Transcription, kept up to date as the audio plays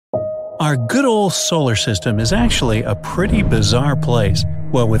Our good old solar system is actually a pretty bizarre place,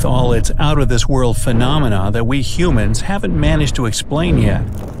 what with all its out-of-this-world phenomena that we humans haven't managed to explain yet.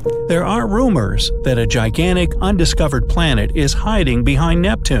 There are rumors that a gigantic, undiscovered planet is hiding behind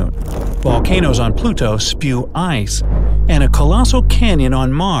Neptune, volcanoes on Pluto spew ice, and a colossal canyon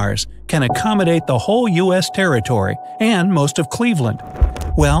on Mars can accommodate the whole U.S. territory and most of Cleveland.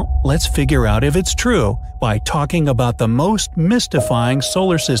 Well, let's figure out if it's true by talking about the most mystifying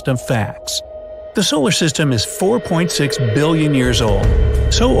solar system facts. The solar system is 4.6 billion years old.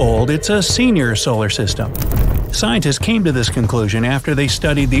 So old it's a senior solar system. Scientists came to this conclusion after they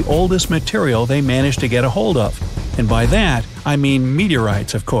studied the oldest material they managed to get a hold of. And by that, I mean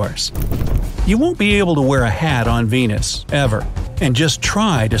meteorites, of course. You won't be able to wear a hat on Venus, ever, and just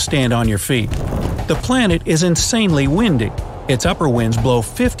try to stand on your feet. The planet is insanely windy. Its upper winds blow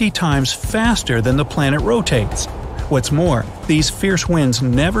 50 times faster than the planet rotates. What's more, these fierce winds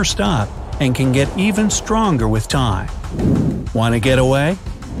never stop and can get even stronger with time. Want to get away?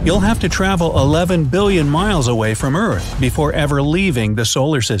 You'll have to travel 11 billion miles away from Earth before ever leaving the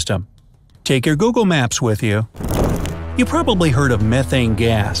solar system. Take your Google Maps with you. You probably heard of methane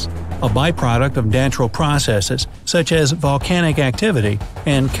gas, a byproduct of natural processes such as volcanic activity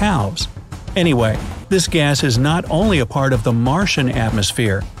and cows. Anyway, this gas is not only a part of the Martian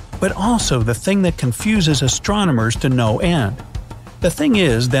atmosphere, but also the thing that confuses astronomers to no end. The thing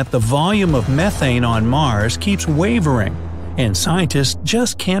is that the volume of methane on Mars keeps wavering, and scientists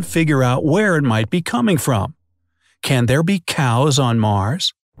just can't figure out where it might be coming from. Can there be cows on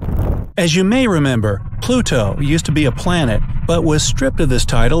Mars? As you may remember, Pluto used to be a planet but was stripped of this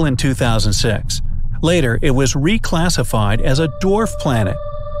title in 2006. Later, it was reclassified as a dwarf planet.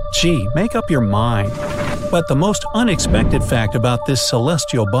 Gee, make up your mind. But the most unexpected fact about this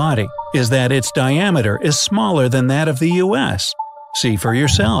celestial body is that its diameter is smaller than that of the US. See for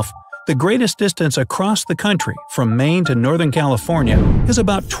yourself. The greatest distance across the country, from Maine to Northern California, is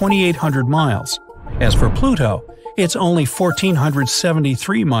about 2,800 miles. As for Pluto, it's only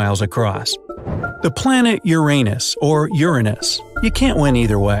 1,473 miles across. The planet Uranus, or Uranus, you can't win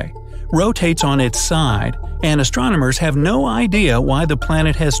either way, rotates on its side, and astronomers have no idea why the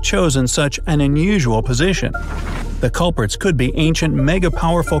planet has chosen such an unusual position. The culprits could be ancient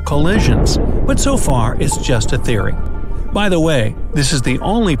mega-powerful collisions, but so far it's just a theory. By the way, this is the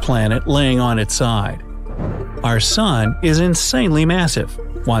only planet laying on its side. Our Sun is insanely massive.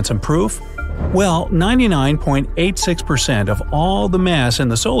 Want some proof? Well, 99.86% of all the mass in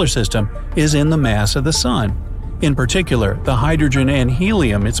the solar system is in the mass of the Sun, in particular the hydrogen and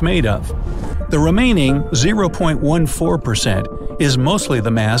helium it's made of. The remaining 0.14% is mostly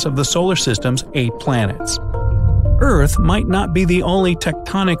the mass of the solar system's 8 planets. Earth might not be the only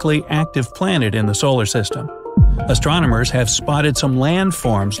tectonically active planet in the solar system. Astronomers have spotted some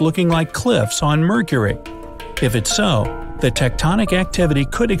landforms looking like cliffs on Mercury. If it's so, the tectonic activity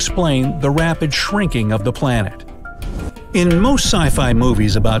could explain the rapid shrinking of the planet. In most sci-fi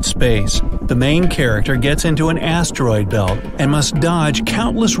movies about space, the main character gets into an asteroid belt and must dodge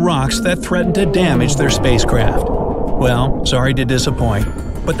countless rocks that threaten to damage their spacecraft. Well, sorry to disappoint,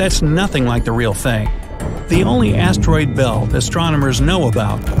 but that's nothing like the real thing. The only asteroid belt astronomers know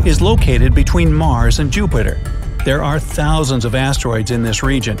about is located between Mars and Jupiter. There are thousands of asteroids in this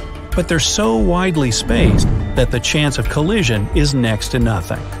region, but they're so widely spaced that the chance of collision is next to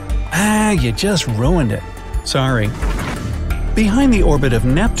nothing. You just ruined it. Sorry. Behind the orbit of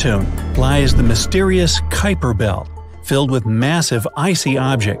Neptune lies the mysterious Kuiper Belt, filled with massive icy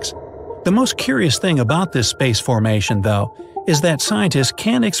objects. The most curious thing about this space formation, though, is that scientists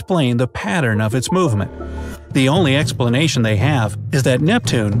can't explain the pattern of its movement. The only explanation they have is that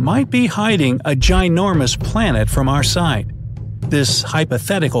Neptune might be hiding a ginormous planet from our sight. This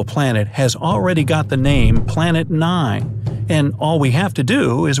hypothetical planet has already got the name Planet 9, and all we have to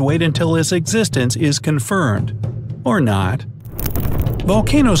do is wait until its existence is confirmed. Or not.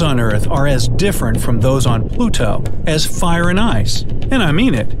 Volcanoes on Earth are as different from those on Pluto as fire and ice, and I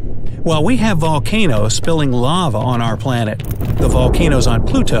mean it. While we have volcanoes spilling lava on our planet, the volcanoes on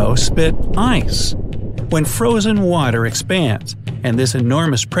Pluto spit ice. When frozen water expands, and this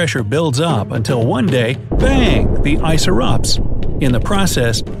enormous pressure builds up until one day, bang, the ice erupts. In the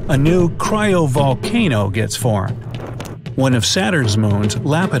process, a new cryovolcano gets formed. One of Saturn's moons,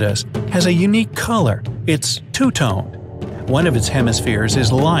 Lepidus, has a unique color. It's two-toned. One of its hemispheres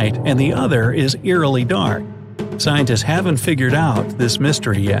is light and the other is eerily dark. Scientists haven't figured out this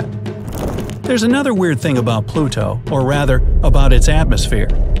mystery yet. There's another weird thing about Pluto, or rather, about its atmosphere.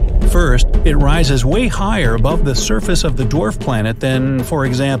 First, it rises way higher above the surface of the dwarf planet than, for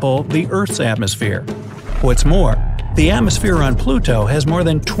example, the Earth's atmosphere. What's more, the The atmosphere on Pluto has more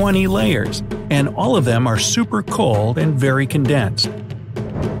than 20 layers, and all of them are super cold and very condensed.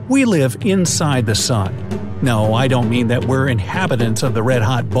 We live inside the sun. No, I don't mean that we're inhabitants of the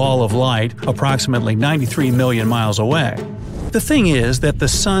red-hot ball of light approximately 93 million miles away. The thing is that the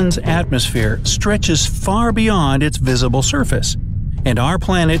sun's atmosphere stretches far beyond its visible surface, and our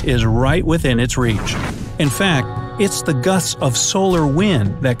planet is right within its reach. In fact, it's the gusts of solar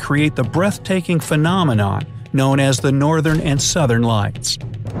wind that create the breathtaking phenomenon known as the northern and southern lights.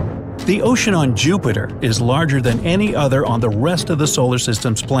 The ocean on Jupiter is larger than any other on the rest of the solar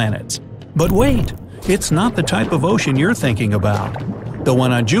system's planets. But wait, it's not the type of ocean you're thinking about. The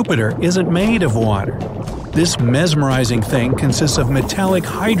one on Jupiter isn't made of water. This mesmerizing thing consists of metallic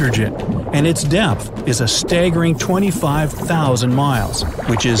hydrogen, and its depth is a staggering 25,000 miles,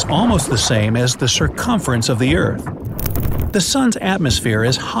 which is almost the same as the circumference of the Earth. The Sun's atmosphere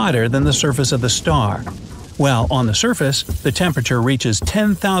is hotter than the surface of the star. While on the surface, the temperature reaches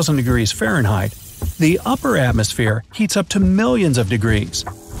 10,000 degrees Fahrenheit, the upper atmosphere heats up to millions of degrees.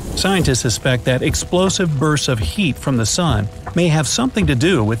 Scientists suspect that explosive bursts of heat from the Sun may have something to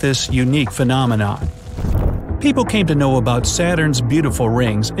do with this unique phenomenon. People came to know about Saturn's beautiful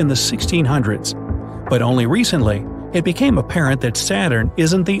rings in the 1600s, but only recently it became apparent that Saturn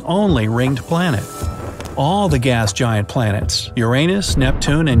isn't the only ringed planet. All the gas giant planets, Uranus,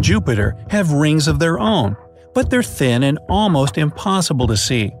 Neptune, and Jupiter, have rings of their own, but they're thin and almost impossible to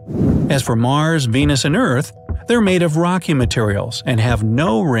see. As for Mars, Venus, and Earth, they're made of rocky materials and have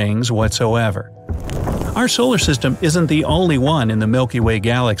no rings whatsoever. Our solar system isn't the only one in the Milky Way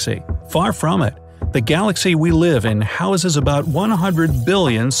galaxy. Far from it. The galaxy we live in houses about 100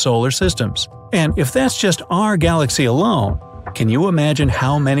 billion solar systems. And if that's just our galaxy alone, can you imagine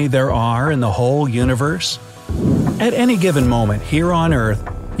how many there are in the whole universe? At any given moment here on Earth,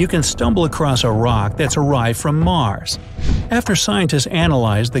 you can stumble across a rock that's arrived from Mars. After scientists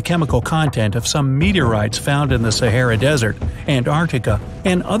analyzed the chemical content of some meteorites found in the Sahara Desert, Antarctica,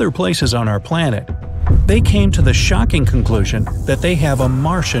 and other places on our planet, they came to the shocking conclusion that they have a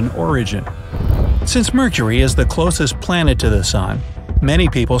Martian origin. Since Mercury is the closest planet to the Sun, many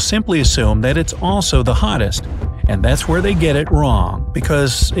people simply assume that it's also the hottest, and that's where they get it wrong,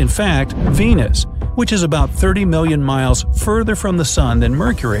 because, in fact, Venus, which is about 30 million miles further from the Sun than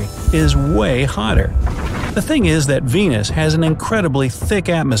Mercury, is way hotter. The thing is that Venus has an incredibly thick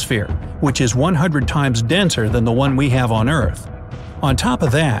atmosphere, which is 100 times denser than the one we have on Earth. On top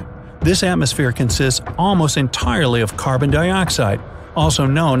of that, this atmosphere consists almost entirely of carbon dioxide, also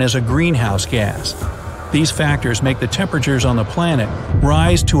known as a greenhouse gas. These factors make the temperatures on the planet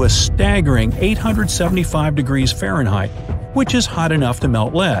rise to a staggering 875 degrees Fahrenheit, which is hot enough to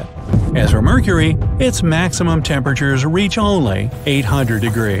melt lead. As for Mercury, its maximum temperatures reach only 800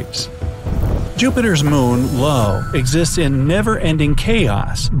 degrees. Jupiter's moon, Io, exists in never-ending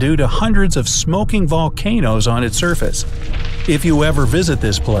chaos due to hundreds of smoking volcanoes on its surface. If you ever visit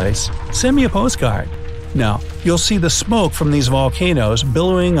this place, send me a postcard. Now, you'll see the smoke from these volcanoes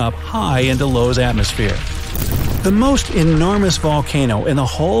billowing up high into Io's atmosphere. The most enormous volcano in the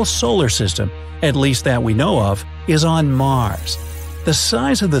whole solar system, at least that we know of, is on Mars. The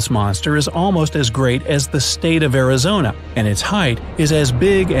size of this monster is almost as great as the state of Arizona, and its height is as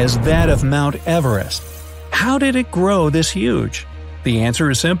big as that of Mount Everest. How did it grow this huge? The answer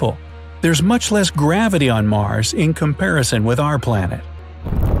is simple. There's much less gravity on Mars in comparison with our planet.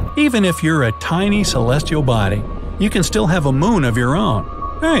 Even if you're a tiny celestial body, you can still have a moon of your own.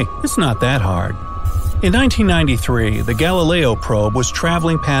 Hey, it's not that hard. In 1993, the Galileo probe was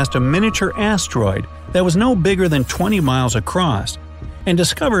traveling past a miniature asteroid that was no bigger than 20 miles across, and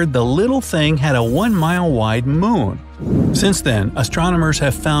discovered the little thing had a 1-mile-wide moon. Since then, astronomers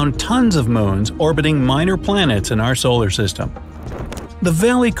have found tons of moons orbiting minor planets in our solar system. The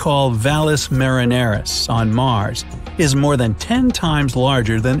valley called Valles Marineris on Mars is more than 10 times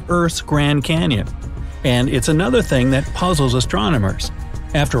larger than Earth's Grand Canyon. And it's another thing that puzzles astronomers.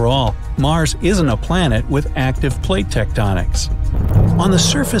 After all, Mars isn't a planet with active plate tectonics. On the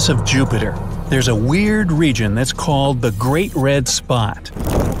surface of Jupiter, there's a weird region that's called the Great Red Spot.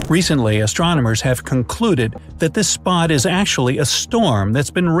 Recently, astronomers have concluded that this spot is actually a storm that's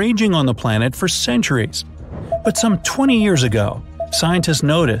been raging on the planet for centuries. But some 20 years ago, scientists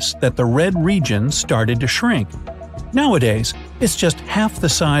noticed that the red region started to shrink. Nowadays, it's just half the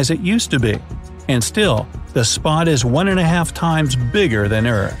size it used to be. And still, the spot is 1.5 times bigger than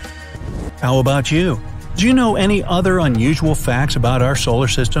Earth. How about you? Do you know any other unusual facts about our solar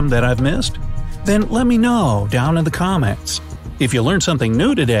system that I've missed? Then let me know down in the comments. If you learned something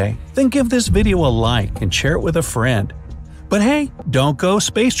new today, then give this video a like and share it with a friend. But hey, don't go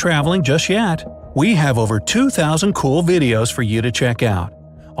space traveling just yet. We have over 2,000 cool videos for you to check out.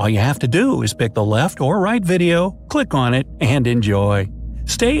 All you have to do is pick the left or right video, click on it, and enjoy.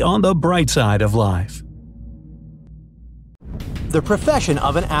 Stay on the bright side of life. The profession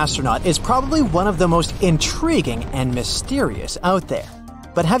of an astronaut is probably one of the most intriguing and mysterious out there.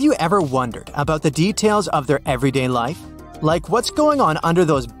 But have you ever wondered about the details of their everyday life? Like what's going on under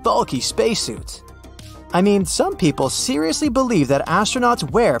those bulky spacesuits? I mean, some people seriously believe that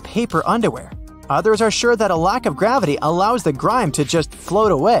astronauts wear paper underwear. Others are sure that a lack of gravity allows the grime to just float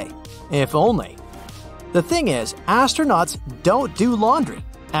away. If only. The thing is, astronauts don't do laundry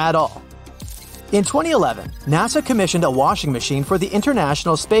at all. In 2011, NASA commissioned a washing machine for the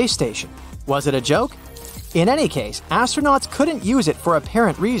International Space Station. Was it a joke? In any case, astronauts couldn't use it for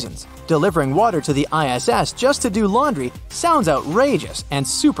apparent reasons. Delivering water to the ISS just to do laundry sounds outrageous and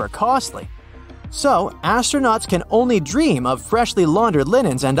super costly. So, astronauts can only dream of freshly laundered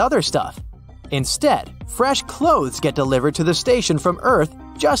linens and other stuff. Instead, fresh clothes get delivered to the station from Earth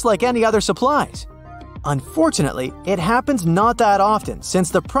just like any other supplies. Unfortunately, it happens not that often since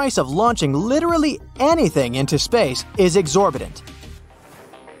the price of launching literally anything into space is exorbitant.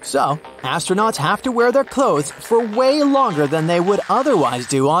 So, astronauts have to wear their clothes for way longer than they would otherwise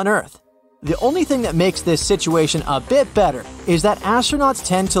do on Earth. The only thing that makes this situation a bit better is that astronauts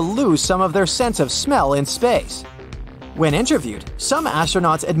tend to lose some of their sense of smell in space. When interviewed, some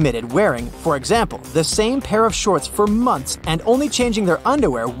astronauts admitted wearing, for example, the same pair of shorts for months and only changing their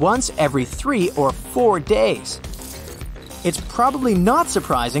underwear once every 3 or 4 days. It's probably not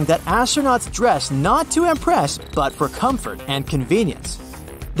surprising that astronauts dress not to impress, but for comfort and convenience.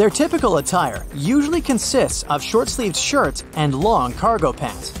 Their typical attire usually consists of short-sleeved shirts and long cargo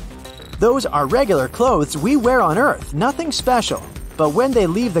pants. Those are regular clothes we wear on Earth, nothing special. But when they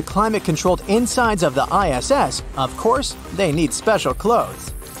leave the climate-controlled insides of the ISS, of course, they need special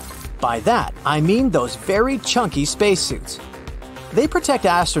clothes. By that, I mean those very chunky spacesuits. They protect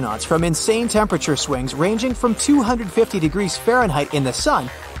astronauts from insane temperature swings ranging from 250 degrees Fahrenheit in the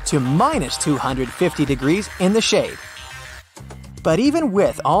sun to minus 250 degrees in the shade. But even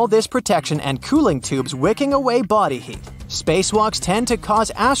with all this protection and cooling tubes wicking away body heat, spacewalks tend to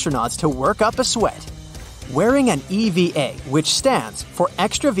cause astronauts to work up a sweat. Wearing an EVA, which stands for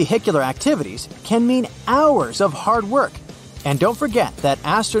extravehicular activities, can mean hours of hard work. And don't forget that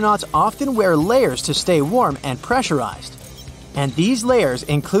astronauts often wear layers to stay warm and pressurized. And these layers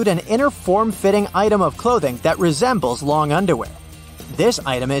include an inner form-fitting item of clothing that resembles long underwear. This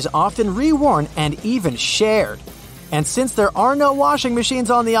item is often reworn and even shared. And since there are no washing machines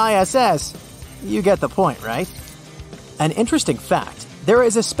on the ISS, you get the point, right? An interesting fact, there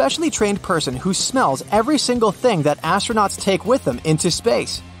is a specially trained person who smells every single thing that astronauts take with them into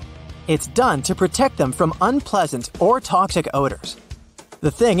space. It's done to protect them from unpleasant or toxic odors.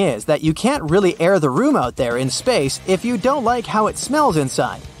 The thing is that you can't really air the room out there in space if you don't like how it smells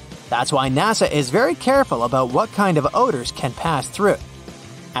inside. That's why NASA is very careful about what kind of odors can pass through.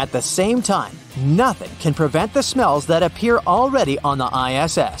 At the same time, nothing can prevent the smells that appear already on the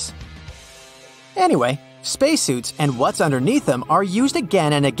ISS. Anyway, spacesuits and what's underneath them are used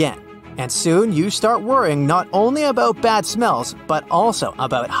again and again, and soon you start worrying not only about bad smells, but also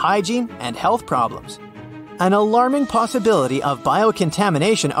about hygiene and health problems. An alarming possibility of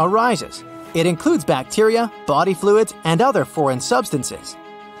biocontamination arises. It includes bacteria, body fluids, and other foreign substances.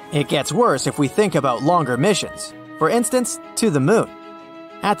 It gets worse if we think about longer missions, for instance, to the moon.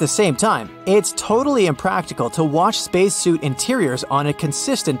 At the same time, it's totally impractical to wash spacesuit interiors on a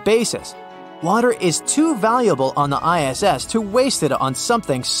consistent basis. Water is too valuable on the ISS to waste it on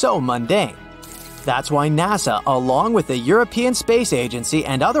something so mundane. That's why NASA, along with the European Space Agency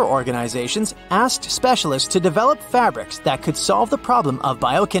and other organizations, asked specialists to develop fabrics that could solve the problem of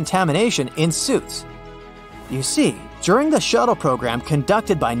biocontamination in suits. You see, during the shuttle program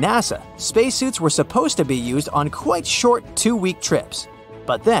conducted by NASA, spacesuits were supposed to be used on quite short 2-week trips.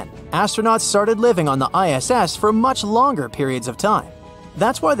 But then, astronauts started living on the ISS for much longer periods of time.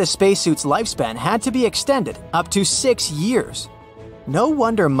 That's why the spacesuit's lifespan had to be extended up to 6 years. No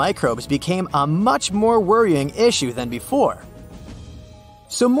wonder microbes became a much more worrying issue than before.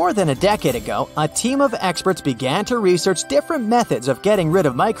 So more than a decade ago, a team of experts began to research different methods of getting rid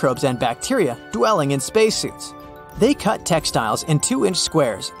of microbes and bacteria dwelling in spacesuits. They cut textiles in 2-inch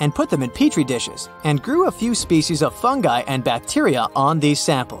squares and put them in petri dishes, and grew a few species of fungi and bacteria on these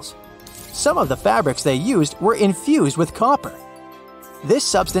samples. Some of the fabrics they used were infused with copper. This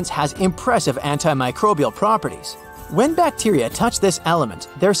substance has impressive antimicrobial properties. When bacteria touch this element,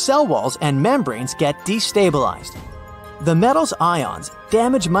 their cell walls and membranes get destabilized. The metal's ions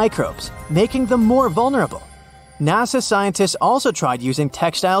damage microbes, making them more vulnerable. NASA scientists also tried using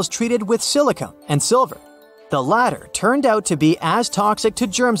textiles treated with silicone and silver. The latter turned out to be as toxic to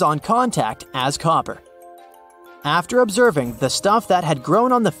germs on contact as copper. After observing the stuff that had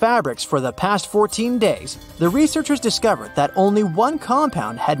grown on the fabrics for the past 14 days, the researchers discovered that only one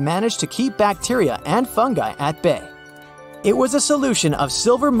compound had managed to keep bacteria and fungi at bay. It was a solution of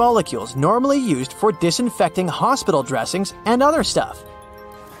silver molecules normally used for disinfecting hospital dressings and other stuff.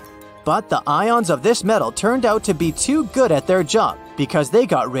 But the ions of this metal turned out to be too good at their job because they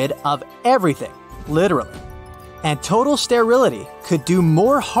got rid of everything, literally. And total sterility could do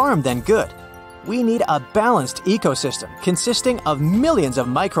more harm than good. We need a balanced ecosystem consisting of millions of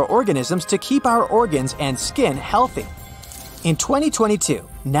microorganisms to keep our organs and skin healthy. In 2022,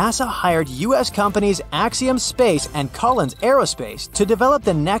 NASA hired U.S. companies Axiom Space and Collins Aerospace to develop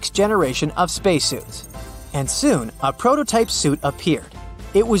the next generation of spacesuits. And soon, a prototype suit appeared.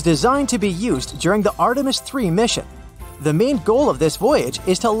 It was designed to be used during the Artemis 3 mission. The main goal of this voyage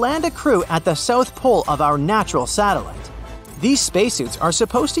is to land a crew at the South Pole of our natural satellite. These spacesuits are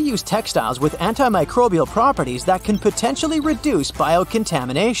supposed to use textiles with antimicrobial properties that can potentially reduce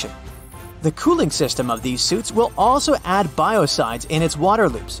biocontamination. The cooling system of these suits will also add biocides in its water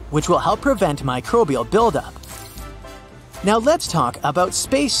loops, which will help prevent microbial buildup. Now let's talk about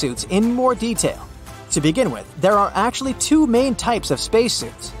spacesuits in more detail. To begin with, there are actually two main types of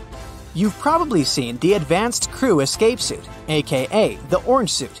spacesuits. You've probably seen the Advanced Crew Escape Suit, aka the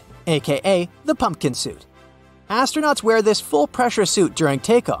Orange Suit, aka the Pumpkin Suit. Astronauts wear this full-pressure suit during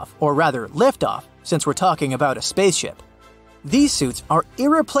takeoff, or rather liftoff, since we're talking about a spaceship. These suits are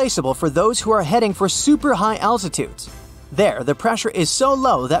irreplaceable for those who are heading for super high altitudes. There, the pressure is so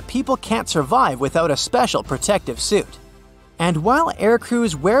low that people can't survive without a special protective suit. And while air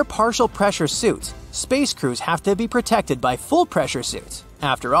crews wear partial pressure suits, space crews have to be protected by full pressure suits.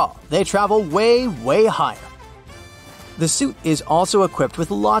 After all, they travel way, way higher. The suit is also equipped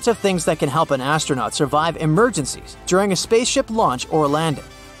with lots of things that can help an astronaut survive emergencies during a spaceship launch or landing.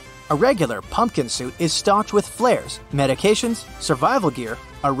 A regular pumpkin suit is stocked with flares, medications, survival gear,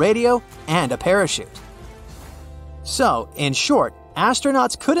 a radio, and a parachute. So, in short,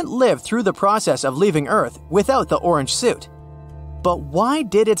 astronauts couldn't live through the process of leaving Earth without the orange suit. But why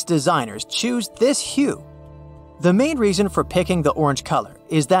did its designers choose this hue? The main reason for picking the orange color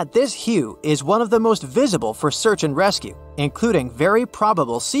is that this hue is one of the most visible for search and rescue, including very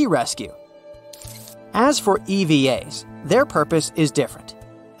probable sea rescue. As for EVAs, their purpose is different.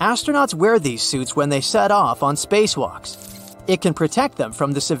 Astronauts wear these suits when they set off on spacewalks. It can protect them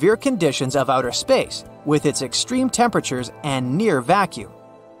from the severe conditions of outer space, with its extreme temperatures and near vacuum.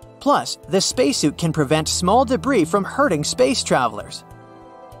 Plus, the spacesuit can prevent small debris from hurting space travelers.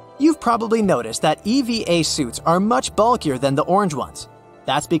 You've probably noticed that EVA suits are much bulkier than the orange ones.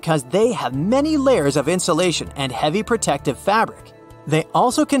 That's because they have many layers of insulation and heavy protective fabric. They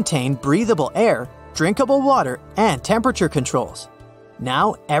also contain breathable air, drinkable water, and temperature controls.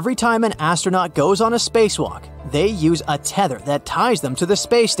 Now, every time an astronaut goes on a spacewalk, they use a tether that ties them to the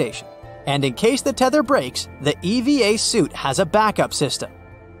space station. And in case the tether breaks, the EVA suit has a backup system.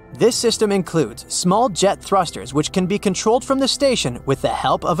 This system includes small jet thrusters which can be controlled from the station with the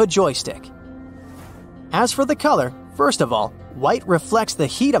help of a joystick. As for the color, first of all, white reflects the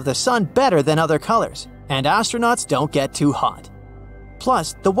heat of the sun better than other colors, and astronauts don't get too hot.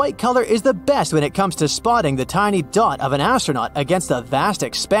 Plus, the white color is the best when it comes to spotting the tiny dot of an astronaut against the vast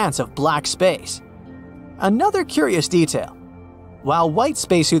expanse of black space. Another curious detail. While white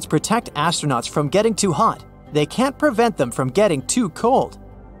spacesuits protect astronauts from getting too hot, they can't prevent them from getting too cold.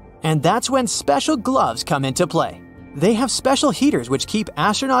 And that's when special gloves come into play. They have special heaters which keep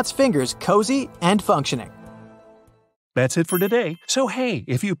astronauts' fingers cozy and functioning. That's it for today. So hey,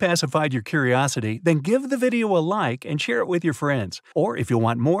 if you pacified your curiosity, then give the video a like and share it with your friends. Or if you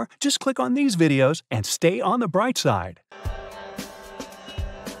want more, just click on these videos and stay on the bright side.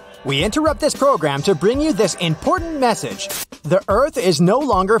 We interrupt this program to bring you this important message. The Earth is no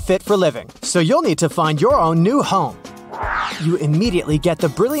longer fit for living, so you'll need to find your own new home. You immediately get the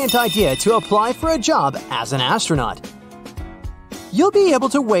brilliant idea to apply for a job as an astronaut. You'll be able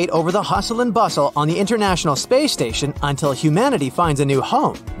to wait over the hustle and bustle on the International Space Station until humanity finds a new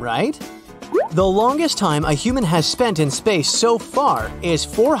home, right? The longest time a human has spent in space so far is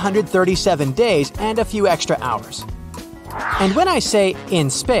 437 days and a few extra hours. And when I say in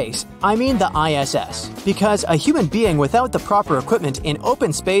space, I mean the ISS, because a human being without the proper equipment in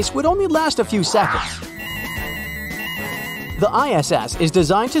open space would only last a few seconds. The ISS is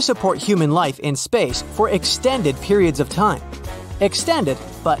designed to support human life in space for extended periods of time. Extended,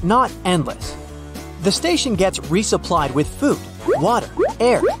 but not endless. The station gets resupplied with food, water,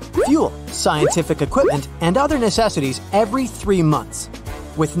 air, fuel, scientific equipment, and other necessities every 3 months.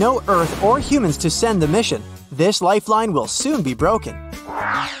 With no Earth or humans to send the mission, this lifeline will soon be broken.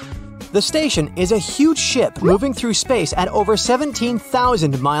 The station is a huge ship moving through space at over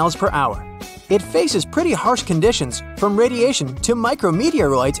 17,000 miles per hour. It faces pretty harsh conditions, from radiation to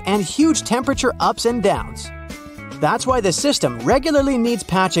micrometeoroids and huge temperature ups and downs. That's why the system regularly needs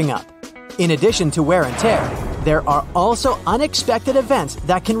patching up. In addition to wear and tear, there are also unexpected events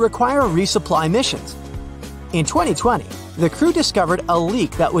that can require resupply missions. In 2020, the crew discovered a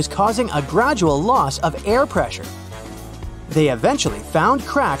leak that was causing a gradual loss of air pressure. They eventually found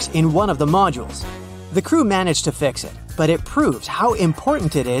cracks in one of the modules. The crew managed to fix it, but it proves how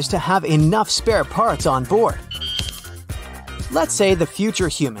important it is to have enough spare parts on board. Let's say the future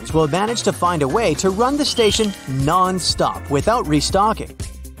humans will manage to find a way to run the station non-stop without restocking.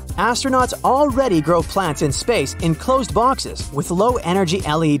 Astronauts already grow plants in space in closed boxes with low-energy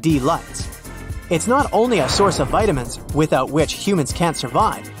LED lights. It's not only a source of vitamins, without which humans can't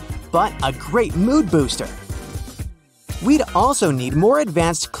survive, but a great mood booster. We'd also need more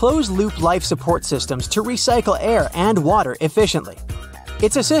advanced closed-loop life support systems to recycle air and water efficiently.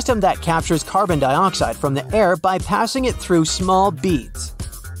 It's a system that captures carbon dioxide from the air by passing it through small beads.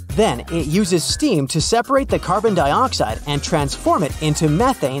 Then it uses steam to separate the carbon dioxide and transform it into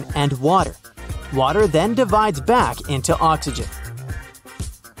methane and water. Water then divides back into oxygen.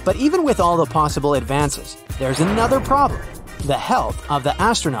 But even with all the possible advances, there's another problem: the health of the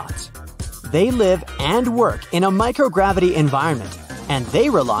astronauts. They live and work in a microgravity environment, and they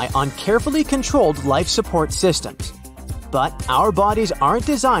rely on carefully controlled life support systems. But our bodies aren't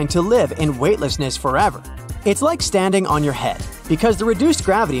designed to live in weightlessness forever. It's like standing on your head, because the reduced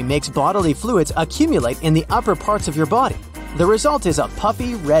gravity makes bodily fluids accumulate in the upper parts of your body. The result is a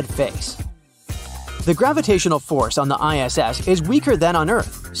puffy red face. The gravitational force on the ISS is weaker than on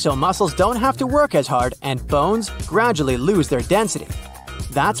Earth, so muscles don't have to work as hard and bones gradually lose their density.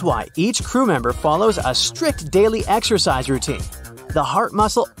 That's why each crew member follows a strict daily exercise routine. The heart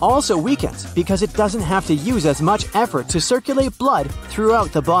muscle also weakens because it doesn't have to use as much effort to circulate blood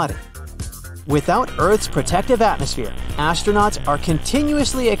throughout the body. Without Earth's protective atmosphere, astronauts are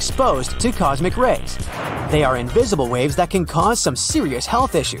continuously exposed to cosmic rays. They are invisible waves that can cause some serious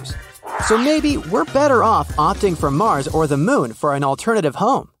health issues. So maybe we're better off opting for Mars or the Moon for an alternative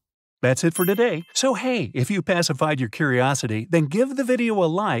home. That's it for today. So hey, if you pacified your curiosity, then give the video a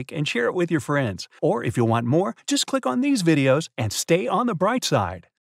like and share it with your friends. Or if you want more, just click on these videos and stay on the bright side.